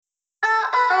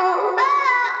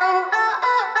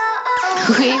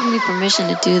Who gave me permission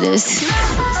to do this?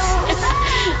 Oh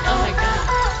my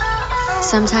god.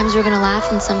 Sometimes we're gonna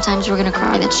laugh and sometimes we're gonna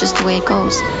cry. That's just the way it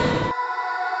goes.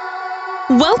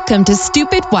 Welcome to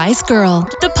Stupid Wise Girl,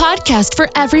 the podcast for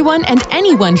everyone and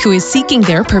anyone who is seeking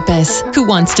their purpose, who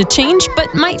wants to change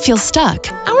but might feel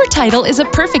stuck. Our title is a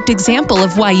perfect example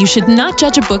of why you should not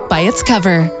judge a book by its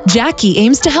cover. Jackie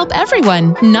aims to help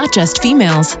everyone, not just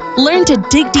females. Learn to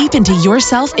dig deep into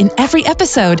yourself in every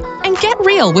episode and get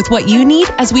real with what you need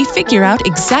as we figure out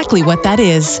exactly what that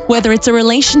is. Whether it's a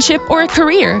relationship or a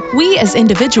career, we as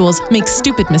individuals make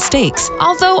stupid mistakes,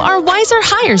 although our wiser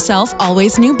higher self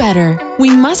always knew better. We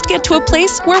must get to a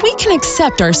place where we can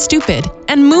accept our stupid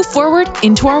and move forward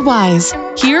into our wise.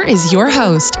 Here is your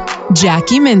host,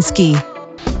 Jackie Minsky.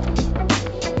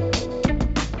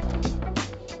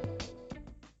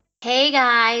 Hey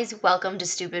guys, welcome to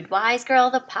Stupid Wise Girl,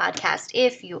 the podcast.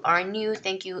 If you are new,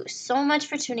 thank you so much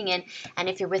for tuning in. And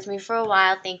if you're with me for a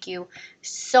while, thank you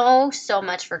so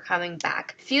much for coming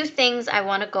back. Few things I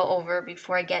want to go over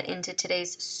before I get into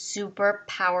today's super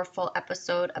powerful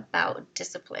episode about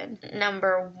discipline.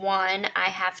 Number one, I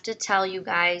have to tell you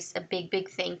guys a big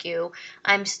thank you.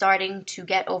 I'm starting to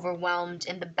get overwhelmed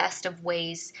in the best of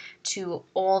ways to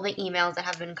all the emails that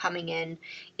have been coming in.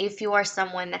 If you are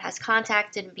someone that has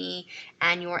contacted me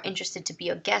and you're interested to be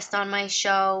a guest on my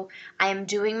show, I am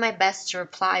doing my best to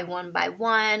reply one by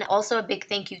one. Also, a big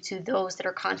thank you to those that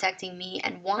are contacting me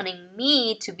and wanting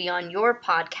me to be on your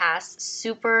podcast.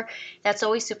 That's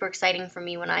always super exciting for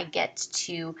me when I get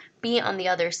to be on the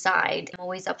other side. I'm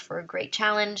always up for a great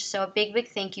challenge. So a big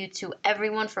thank you to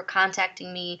everyone for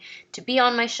contacting me to be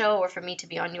on my show or for me to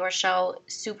be on your show.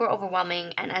 Super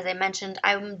overwhelming. And as I mentioned,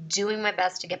 I'm doing my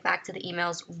best to get back to the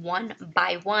emails one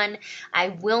by one. I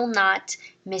will not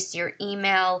miss your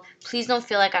email. Please don't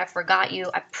feel like I forgot you.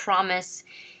 I promise.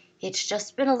 It's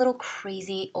just been a little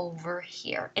crazy over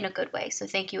here in a good way. So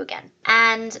thank you again.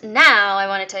 And now I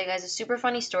want to tell you guys a super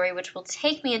funny story which will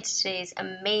take me into today's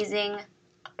amazing,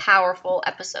 powerful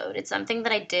episode. It's something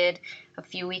that I did a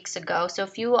few weeks ago. So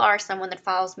if you are someone that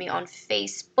follows me on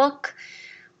Facebook,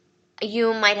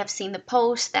 you might have seen the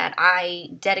post that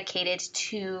I dedicated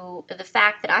to the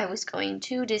fact that I was going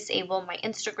to disable my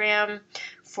Instagram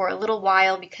for a little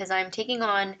while because I'm taking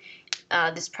on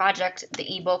this project,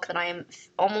 the ebook that I am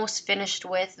almost finished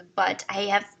with, but I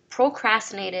have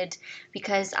procrastinated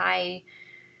because I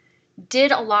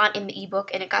did a lot in the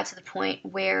ebook and it got to the point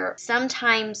where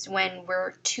sometimes when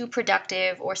we're too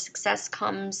productive or success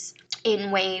comes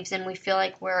in waves and we feel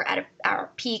like we're at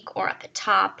our peak or at the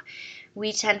top,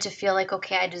 we tend to feel like,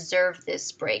 okay, I deserve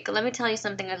this break. Let me tell you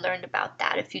something I learned about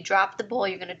that. If you drop the ball,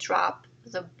 you're going to drop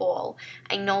the ball.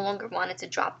 I no longer wanted to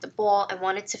drop the ball. I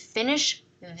wanted to finish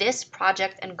this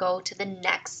project and go to the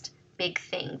next big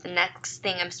thing, the next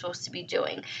thing I'm supposed to be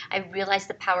doing. I realized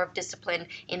the power of discipline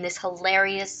in this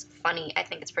hilarious, funny, I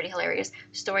think it's pretty hilarious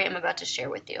story I'm about to share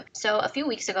with you. So a few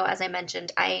weeks ago, as I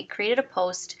mentioned, I created a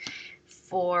post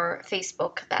for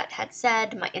Facebook that had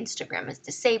said my Instagram is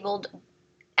disabled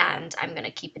and I'm going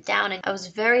to keep it down. And I was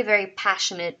very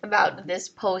passionate about this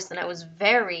post and I was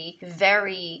very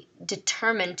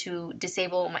determined to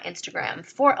disable my Instagram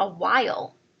for a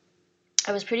while.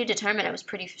 I was pretty determined. I was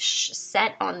pretty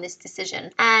set on this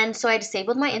decision. And so I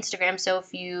disabled my Instagram. So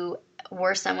if you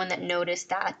were someone that noticed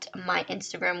that my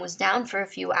Instagram was down for a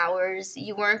few hours,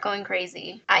 you weren't going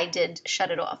crazy. I did shut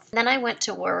it off. Then I went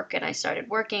to work and I started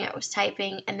working. I was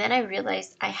typing and then I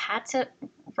realized I had to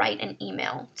write an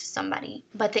email to somebody.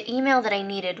 But the email that I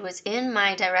needed was in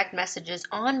my direct messages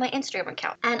on my Instagram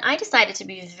account. And I decided to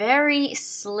be very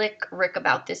slick Rick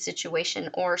about this situation,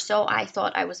 or so I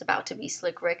thought I was about to be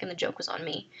slick Rick, and the joke was on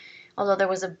me. Although there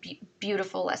was a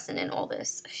beautiful lesson in all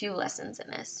this, a few lessons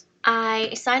in this.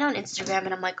 I signed on Instagram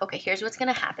and I'm like, okay, here's what's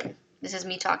going to happen. This is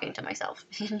me talking to myself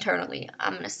internally.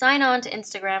 I'm going to sign on to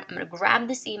Instagram. I'm going to grab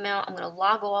this email. I'm going to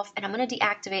log off and I'm going to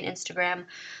deactivate Instagram.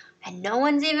 And no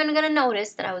one's even going to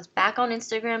notice that I was back on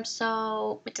Instagram,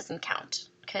 so it doesn't count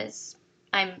because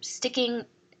I'm sticking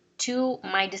to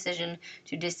my decision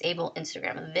to disable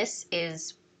Instagram. This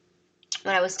is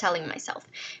what I was telling myself.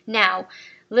 Now,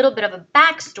 a little bit of a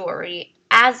backstory.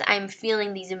 As I'm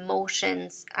feeling these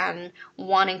emotions and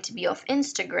wanting to be off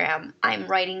Instagram, I'm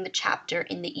writing the chapter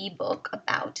in the ebook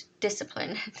about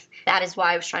discipline. That is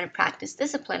why I was trying to practice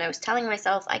discipline. I was telling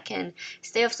myself I can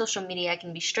stay off social media, I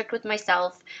can be strict with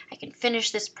myself, I can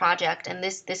finish this project, and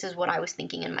this is what I was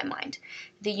thinking in my mind.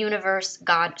 The universe,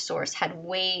 God, source, had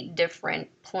way different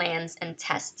plans and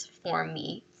tests for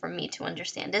me to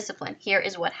understand discipline. Here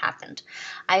is what happened.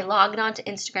 I logged onto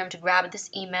Instagram to grab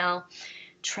this email,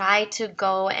 try to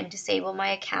go and disable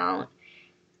my account,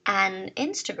 and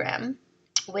Instagram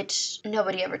which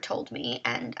nobody ever told me,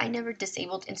 and I never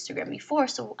disabled Instagram before,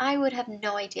 so I would have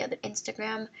no idea that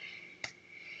Instagram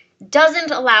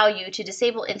doesn't allow you to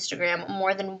disable Instagram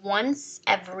more than once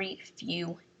every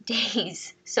few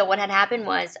days. So what had happened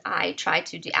was I tried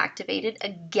to deactivate it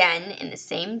again in the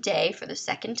same day for the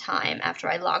second time after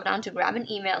I logged on to grab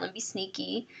an email and be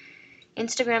sneaky.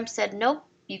 Instagram said, nope,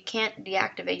 you can't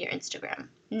deactivate your Instagram.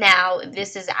 Now,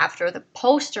 this is after the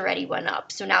post already went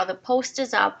up. So now the post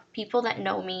is up. People that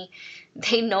know me,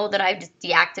 they know that I've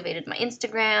deactivated my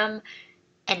Instagram,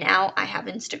 and now I have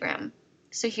Instagram.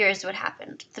 So here's what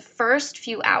happened. The first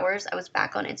few hours I was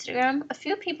back on Instagram, a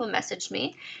few people messaged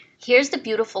me. Here's the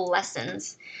beautiful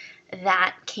lessons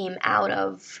that came out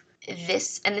of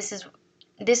this, and this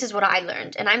is what I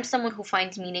learned. And I'm someone who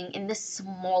finds meaning in the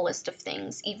smallest of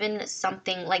things, even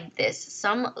something like this.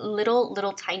 Some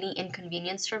little tiny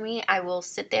inconvenience for me, I will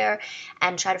sit there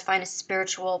and try to find a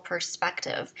spiritual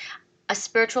perspective. A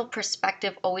spiritual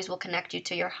perspective always will connect you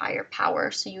to your higher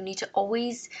power. So you need to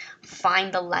always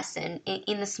find the lesson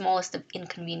in the smallest of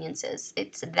inconveniences.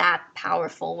 It's that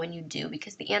powerful when you do,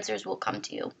 because the answers will come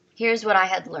to you. Here's what I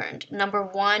had learned. Number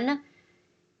one,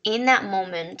 in that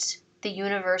moment, the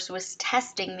universe was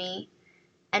testing me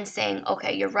and saying,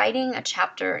 okay, you're writing a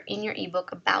chapter in your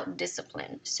ebook about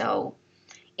discipline. So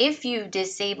if you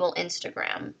disable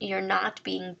Instagram, you're not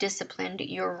being disciplined,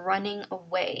 you're running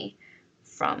away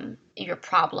from your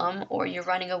problem, or you're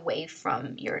running away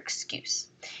from your excuse.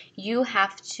 You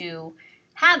have to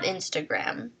have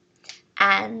Instagram,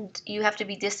 and you have to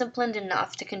be disciplined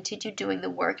enough to continue doing the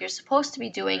work you're supposed to be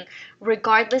doing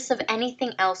regardless of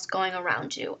anything else going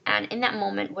around you. And in that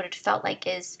moment, what it felt like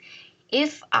is,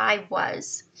 if I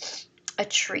was a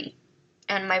tree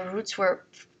and my roots were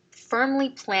firmly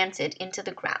planted into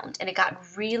the ground and it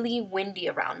got really windy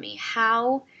around me,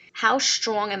 how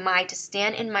strong am I to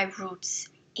stand in my roots,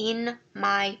 in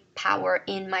my power,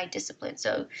 in my discipline?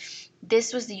 So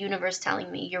this was the universe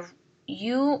telling me,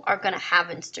 you are going to have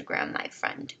Instagram, my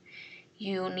friend.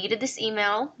 You needed this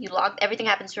email, everything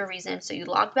happens for a reason, so you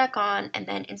logged back on, and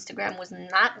then Instagram was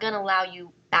not going to allow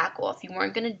you back off. You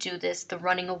weren't going to do this the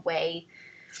running away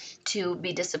to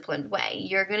be disciplined way.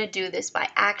 You're going to do this by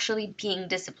actually being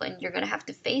disciplined. You're going to have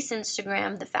to face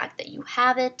Instagram, the fact that you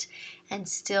have it, and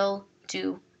still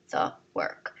do the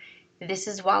work. This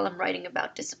is while I'm writing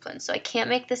about discipline. So I can't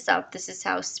make this up. This is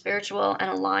how spiritual and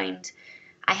aligned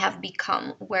I have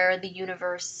become, where the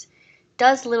universe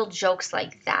does little jokes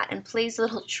like that and plays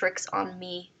little tricks on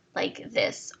me like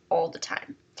this all the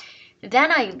time.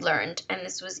 Then I learned, and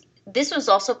this was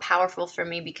also powerful for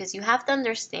me, because you have to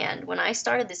understand, when I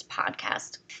started this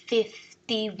podcast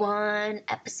 51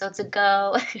 episodes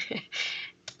ago,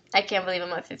 I can't believe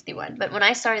I'm at 51, but when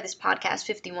I started this podcast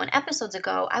 51 episodes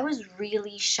ago, I was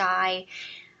really shy,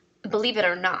 believe it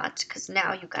or not, because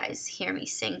now you guys hear me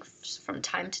sing from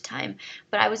time to time,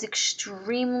 but I was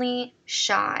extremely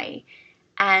shy,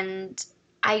 and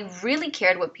I really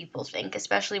cared what people think,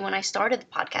 especially when I started the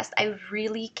podcast. I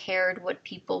really cared what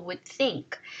people would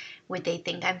think. Would they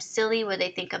think I'm silly? Would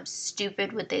they think I'm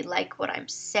stupid? Would they like what I'm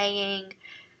saying?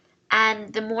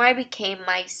 And the more I became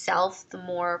myself, the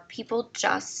more people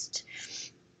just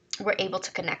were able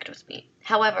to connect with me.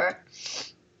 However,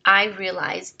 I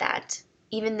realized that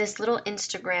even this little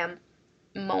Instagram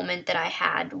moment that I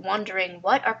had, wondering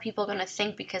what are people going to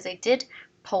think because I did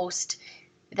post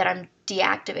that I'm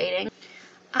deactivating,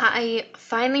 I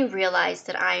finally realized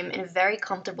that I'm in a very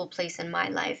comfortable place in my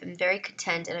life. I'm very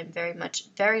content, and I'm very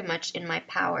much in my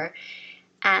power.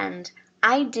 And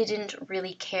I didn't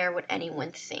really care what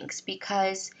anyone thinks,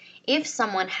 because if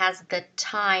someone has the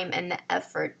time and the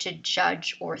effort to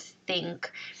judge or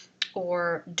think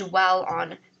or dwell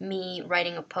on me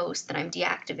writing a post that I'm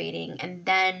deactivating and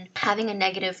then having a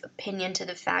negative opinion to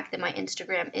the fact that my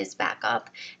Instagram is back up,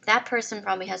 that person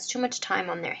probably has too much time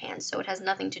on their hands, so it has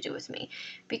nothing to do with me.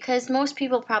 Because most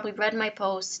people probably read my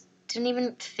post, didn't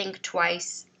even think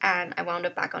twice, and I wound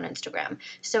up back on Instagram.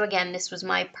 So again, this was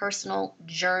my personal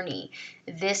journey.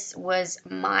 This was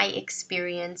my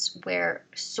experience where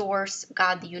Source,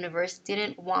 God, the universe,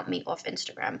 didn't want me off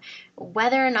Instagram.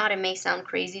 Whether or not it may sound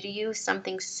crazy to you,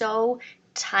 something so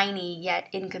tiny yet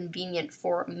inconvenient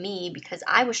for me, because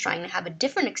I was trying to have a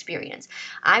different experience.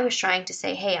 I was trying to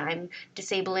say, hey, I'm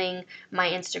disabling my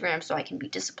Instagram so I can be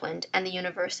disciplined. And the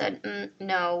universe said,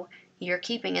 no, you're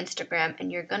keeping Instagram,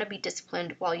 and you're going to be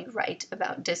disciplined while you write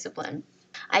about discipline.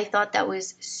 I thought that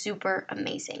was super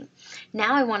amazing.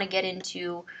 Now I want to get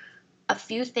into a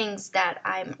few things that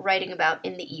I'm writing about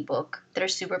in the ebook that are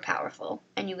super powerful,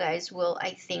 and you guys will,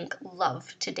 I think,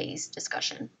 love today's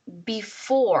discussion.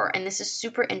 Before, and this is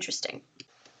super interesting,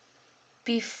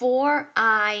 Before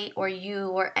I or you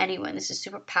or anyone, this is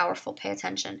super powerful, pay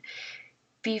attention.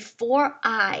 Before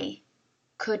I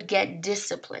could get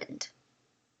disciplined,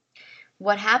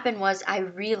 what happened was I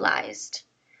realized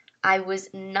I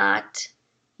was not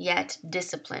yet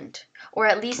disciplined, or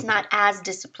at least not as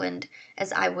disciplined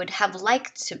as I would have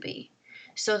liked to be.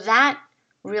 So that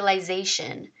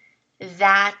realization,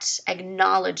 that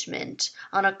acknowledgement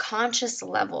on a conscious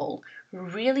level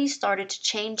really started to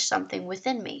change something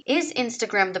within me. Is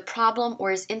Instagram the problem,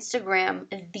 or is Instagram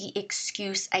the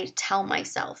excuse I tell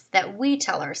myself, that we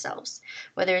tell ourselves?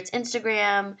 Whether it's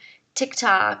Instagram,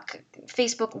 TikTok,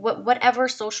 Facebook, whatever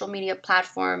social media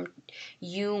platform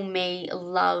you may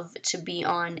love to be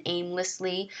on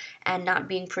aimlessly and not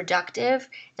being productive,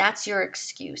 that's your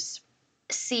excuse.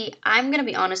 See, I'm going to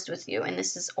be honest with you, and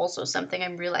this is also something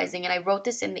I'm realizing, and I wrote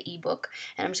this in the ebook,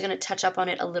 and I'm just going to touch up on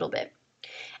it a little bit.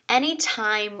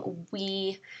 Anytime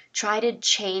we try to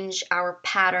change our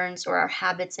patterns or our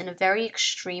habits in a very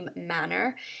extreme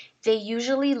manner, they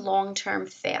usually long term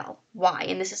fail. Why?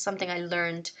 And this is something I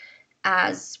learned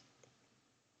as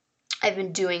I've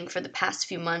been doing for the past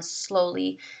few months,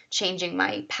 slowly changing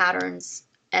my patterns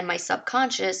and my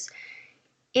subconscious.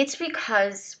 It's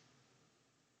because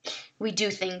we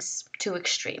do things too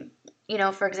extreme.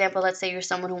 For example, let's say you're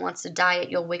someone who wants to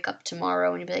diet. You'll wake up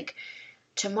tomorrow and you'll be like,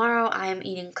 tomorrow I am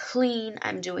eating clean,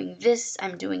 I'm doing this,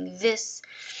 and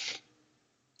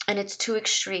it's too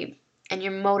extreme, and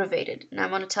you're motivated. And I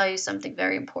want to tell you something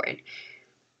very important.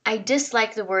 I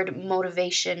dislike the word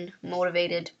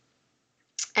motivated.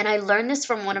 And I learned this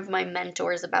from one of my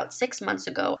mentors about 6 months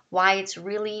ago, why it's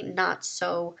really not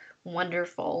so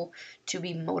wonderful to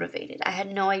be motivated. I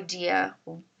had no idea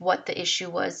what the issue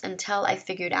was until I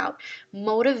figured out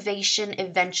motivation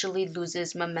eventually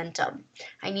loses momentum.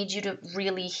 I need you to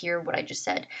really hear what I just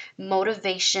said.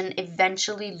 Motivation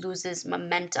eventually loses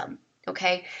momentum,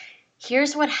 okay?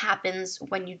 Here's what happens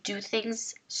when you do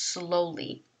things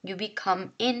slowly. You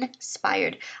become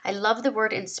inspired. I love the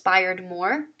word inspired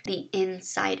more. The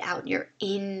inside out. You're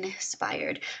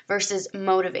inspired versus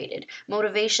motivated.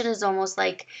 Motivation is almost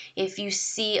like if you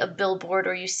see a billboard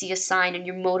or you see a sign and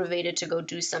you're motivated to go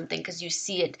do something because you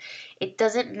see it. It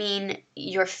doesn't mean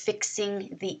you're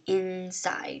fixing the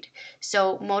inside.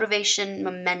 So motivation,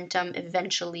 momentum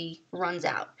eventually runs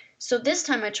out. So this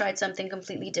time I tried something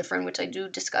completely different, which I do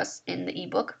discuss in the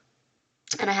ebook.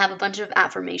 And I have a bunch of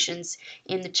affirmations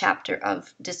in the chapter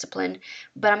of discipline.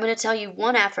 But I'm going to tell you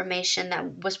one affirmation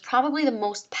that was probably the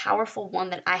most powerful one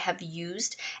that I have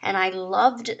used and I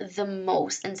loved the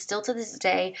most. And still to this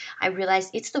day, I realize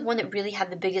it's the one that really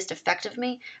had the biggest effect of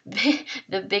me,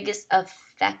 the biggest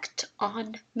effect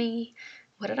on me.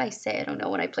 What did I say? I don't know.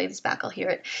 When I play this back, I'll hear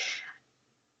it.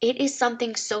 It is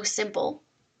something so simple.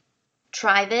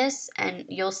 Try this and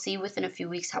you'll see within a few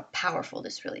weeks how powerful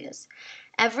this really is.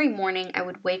 Every morning I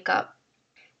would wake up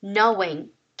knowing,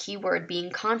 keyword,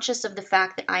 being conscious of the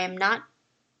fact that I am not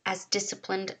as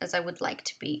disciplined as I would like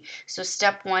to be. So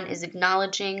step one is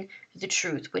acknowledging the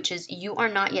truth, which is you are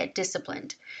not yet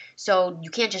disciplined. So you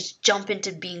can't just jump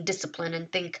into being disciplined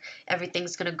and think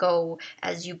everything's going to go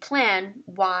as you plan.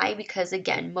 Why? Because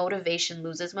again, motivation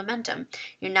loses momentum.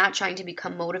 You're not trying to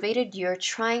become motivated. You're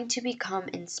trying to become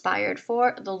inspired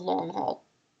for the long haul.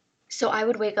 So I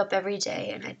would wake up every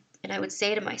day and I would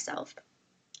say to myself,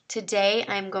 today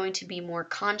I'm going to be more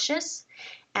conscious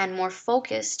and more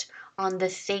focused on the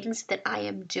things that I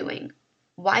am doing.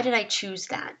 Why did I choose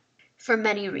that? For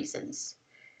many reasons.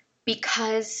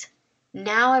 Because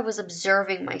now I was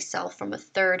observing myself from a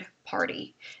third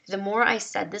party. The more I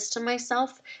said this to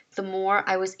myself, the more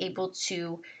I was able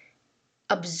to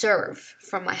observe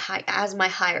from my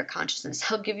higher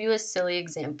consciousness. I'll give you a silly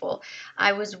example.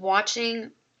 I was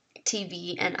watching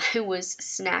TV and I was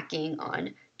snacking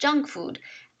on junk food.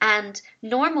 And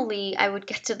normally I would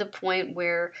get to the point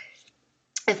where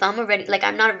if I'm already, like,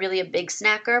 I'm not really a big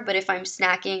snacker, but if I'm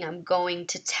snacking, I'm going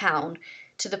to town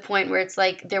to the point where it's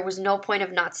like there was no point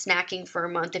of not snacking for a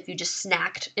month if you just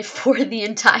snacked for the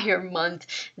entire month,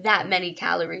 that many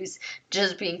calories,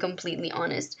 just being completely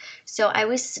honest. So I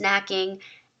was snacking,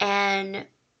 and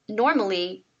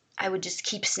normally I would just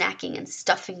keep snacking and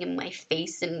stuffing in my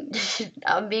face, and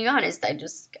I'm being honest, I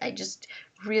just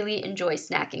really enjoy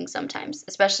snacking sometimes,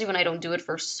 especially when I don't do it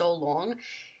for so long.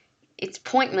 It's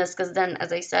pointless because then,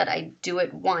 as I said, I do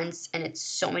it once and it's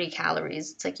so many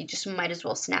calories. It's like you just might as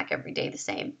well snack every day the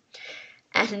same.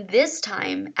 And this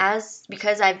time,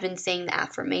 because I've been saying the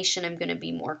affirmation, I'm going to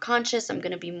be more conscious, I'm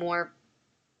going to be more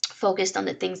focused on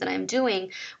the things that I'm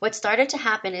doing. What started to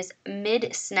happen is mid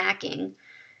snacking,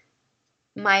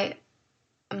 my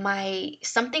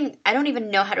something, I don't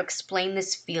even know how to explain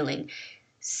this feeling.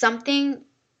 something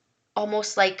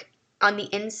almost like on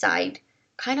the inside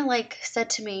kind of like said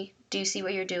to me, do you see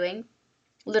what you're doing?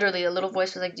 Literally, a little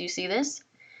voice was like, do you see this?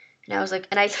 And I was like,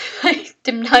 and I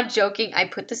am not joking. I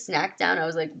put the snack down. I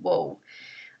was like, whoa,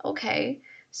 okay.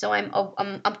 So I'm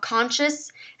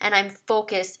conscious and I'm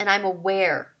focused and I'm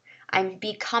aware. I'm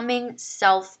becoming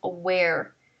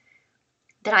self-aware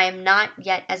that I am not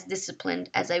yet as disciplined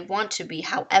as I want to be.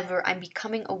 However, I'm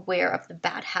becoming aware of the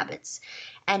bad habits.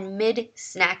 And mid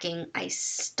snacking, I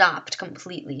stopped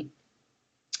completely.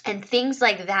 And things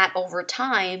like that over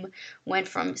time went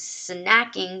from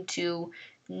snacking to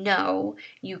no,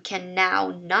 you can now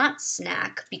not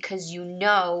snack because you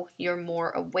know you're more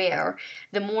aware.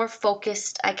 The more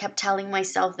focused I kept telling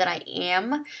myself that I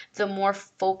am, the more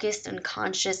focused and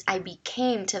conscious I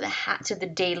became to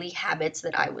the daily habits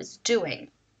that I was doing.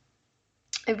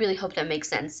 I really hope that makes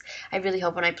sense. I really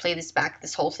hope when I play this back,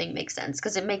 this whole thing makes sense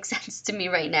because it makes sense to me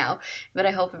right now, but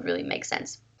I hope it really makes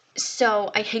sense. So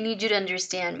I need you to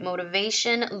understand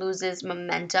motivation loses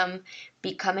momentum.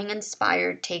 Becoming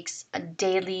inspired takes a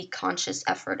daily conscious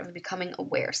effort of becoming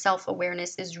aware.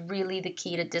 Self-awareness is really the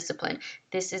key to discipline.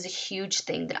 This is a huge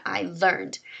thing that I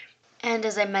learned. And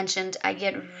as I mentioned, I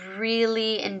get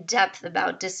really in depth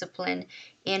about discipline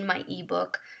in my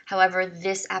ebook. However,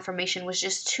 this affirmation was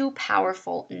just too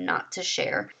powerful not to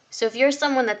share. So if you're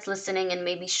someone that's listening and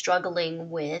maybe struggling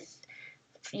with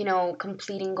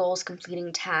completing goals,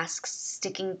 completing tasks,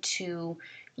 sticking to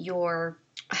your,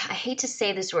 I hate to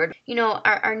say this word,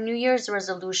 our New Year's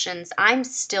resolutions, I'm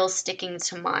still sticking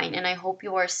to mine, and I hope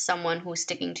you are someone who's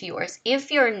sticking to yours.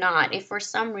 If you're not, if for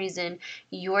some reason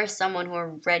you're someone who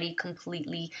already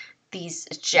completely these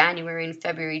January and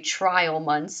February trial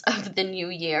months of the new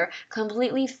year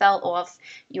completely fell off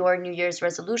your New Year's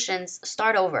resolutions,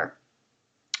 start over.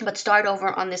 But start over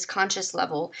on this conscious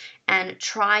level and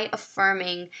try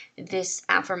affirming this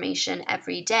affirmation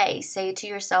every day. Say it to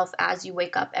yourself as you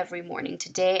wake up every morning.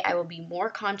 Today, I will be more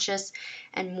conscious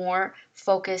and more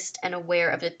focused and aware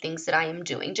of the things that I am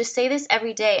doing. Just say this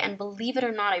every day, and believe it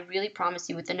or not, I really promise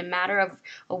you, within a matter of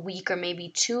a week or maybe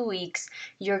 2 weeks,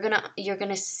 you're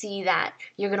gonna see that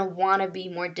you're gonna want to be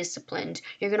more disciplined.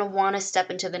 You're gonna want to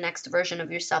step into the next version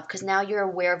of yourself because now you're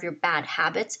aware of your bad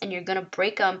habits and you're gonna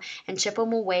break them and chip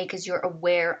them away because you're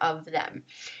aware of them.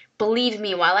 Believe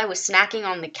me, while I was snacking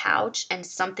on the couch and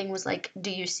something was like,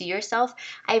 do you see yourself?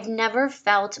 I've never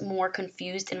felt more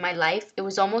confused in my life. It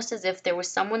was almost as if there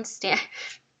was someone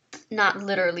not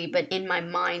literally, but in my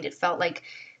mind, it felt like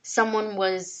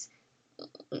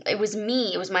it was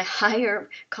me, it was my higher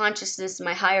consciousness,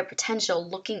 my higher potential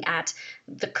looking at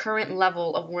the current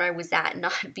level of where I was at,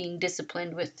 not being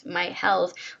disciplined with my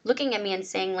health, looking at me and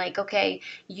saying like, okay,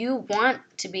 you want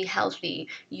to be healthy.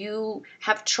 You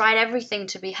have tried everything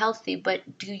to be healthy,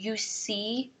 but do you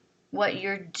see what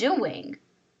you're doing?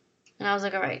 And I was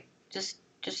like, all right, just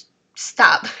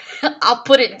stop. I'll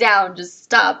put it down. Just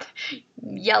stop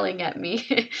yelling at me.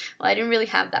 Well, I didn't really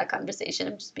have that conversation.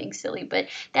 I'm just being silly. But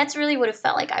that's really what it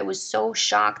felt like. I was so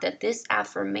shocked that this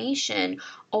affirmation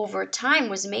over time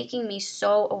was making me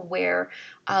so aware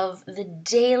of the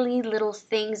daily little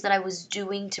things that I was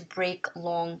doing to break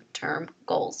long-term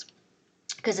goals.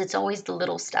 Because it's always the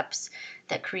little steps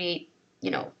that create,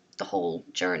 the whole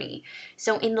journey.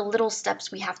 So in the little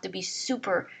steps, we have to be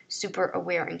super, super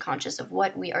aware and conscious of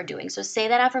what we are doing. So say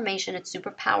that affirmation. It's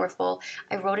super powerful.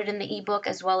 I wrote it in the ebook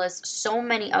as well as so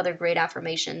many other great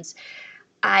affirmations.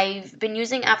 I've been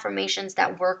using affirmations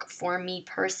that work for me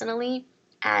personally,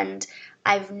 and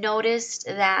I've noticed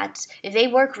that they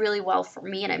work really well for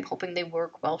me, and I'm hoping they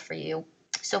work well for you.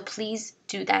 So please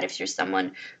do that if you're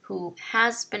someone who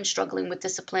has been struggling with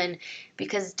discipline,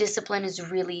 because discipline is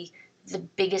really the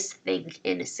biggest thing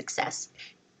in success.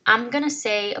 I'm going to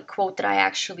say a quote that I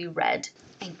actually read,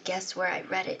 and guess where I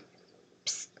read it?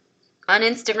 Psst. On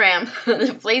Instagram,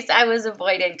 the place I was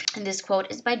avoiding. And this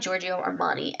quote is by Giorgio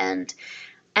Armani, and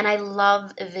I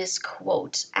love this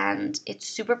quote, and it's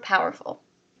super powerful.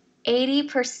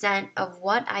 80% of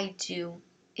what I do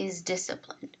is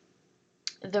discipline.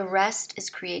 The rest is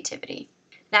creativity.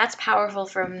 That's powerful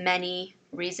for many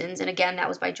reasons. And again, that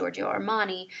was by Giorgio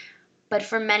Armani, but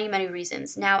for many, many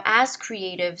reasons. Now, as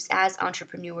creatives, as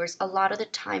entrepreneurs, a lot of the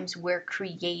times we're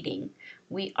creating.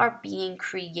 We are being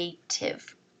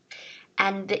creative.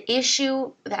 And the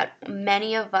issue that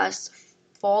many of us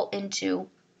fall into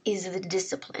is the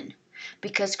discipline.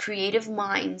 Because creative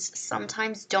minds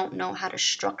sometimes don't know how to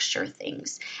structure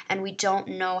things, and we don't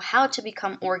know how to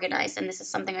become organized. And this is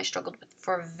something I struggled with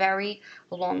for a very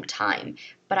long time,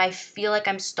 but I feel like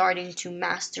I'm starting to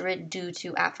master it due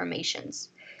to affirmations.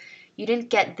 You didn't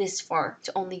get this far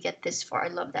to only get this far. I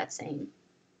love that saying.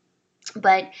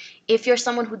 But if you're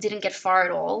someone who didn't get far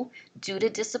at all due to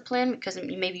discipline, because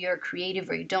maybe you're creative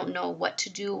or you don't know what to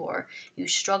do or you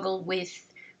struggle with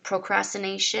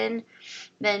procrastination,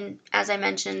 then as I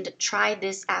mentioned, try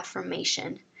this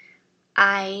affirmation.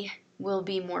 I will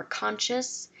be more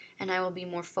conscious and I will be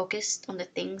more focused on the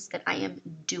things that I am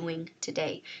doing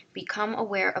today. Become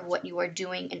aware of what you are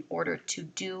doing in order to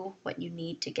do what you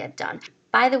need to get done.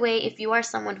 By the way, if you are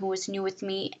someone who is new with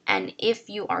me, and if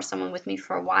you are someone with me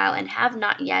for a while and have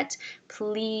not yet,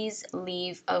 please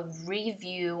leave a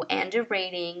review and a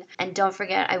rating. And don't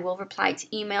forget, I will reply to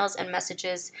emails and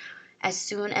messages as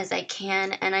soon as I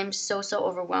can. And I'm so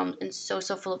overwhelmed and so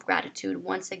full of gratitude.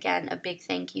 Once again, a big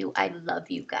thank you. I love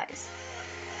you guys.